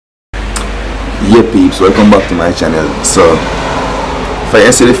Yeah peeps, welcome back to my channel. So if I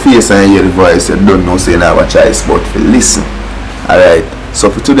see the face and hear the voice, I don't know say I have a choice but to listen. Alright,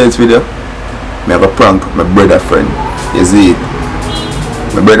 so for today's video, I have a prank my brother friend. You see it?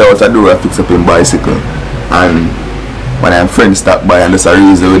 My brother what I do, I fix up his bicycle, and when I'm friend stop by and there's a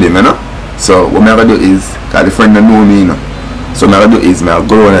reason with him, you know. So what I'm gonna do is, cause the friend don't know me, you know. So what I'm gonna do is I'll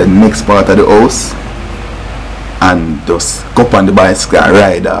go around the next part of the house and just go up on the bicycle and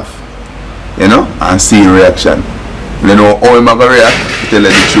ride off, you know, and see reaction. You know how I'm gonna react, to tell you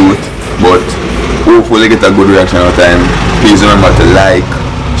the truth, but hopefully get a good reaction all the time. Please remember to like,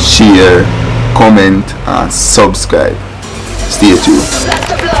 share, comment and subscribe. Stay tuned.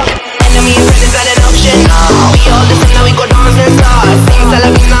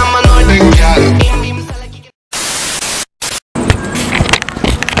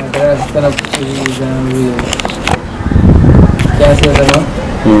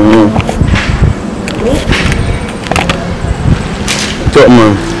 Talk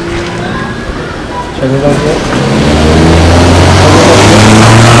man.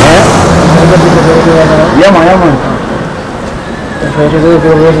 Yeah man, yeah man.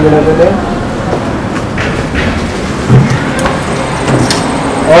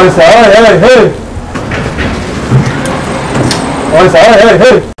 Oh, hey, hey, hey. Oh, hey, hey,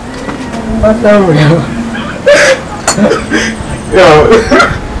 hey. What's up with you?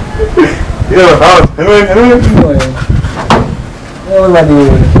 Yo, how? Oh, my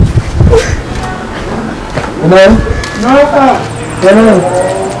dear. No?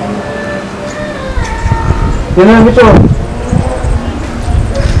 No, which one?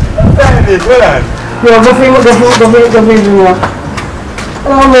 Yo, go film.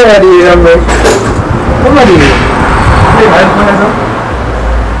 Oh, I'm ready, I'm ready.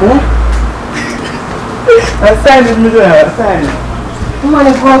 I signed it, Mr. I signed it. Come on,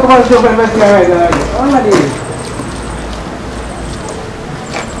 come on, show my best right now. I'm ready.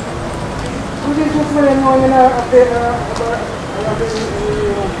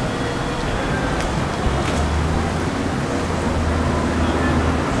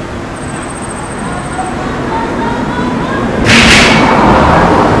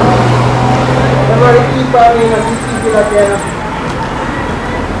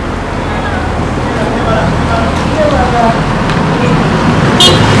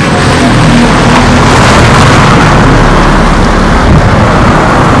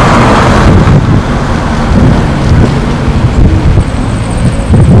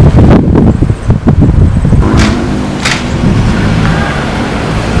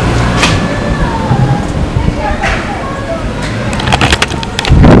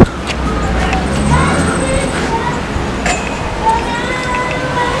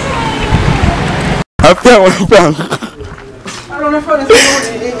 I prank I don't know if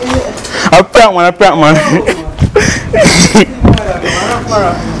I prank man.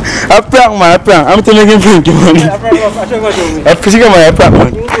 I prank. I'm telling you man. I prank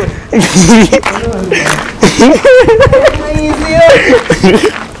man.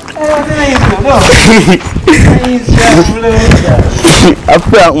 I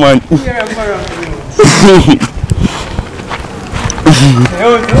prank man.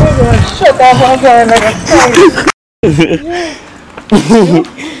 Shut up, I'm going like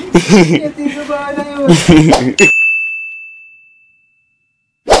a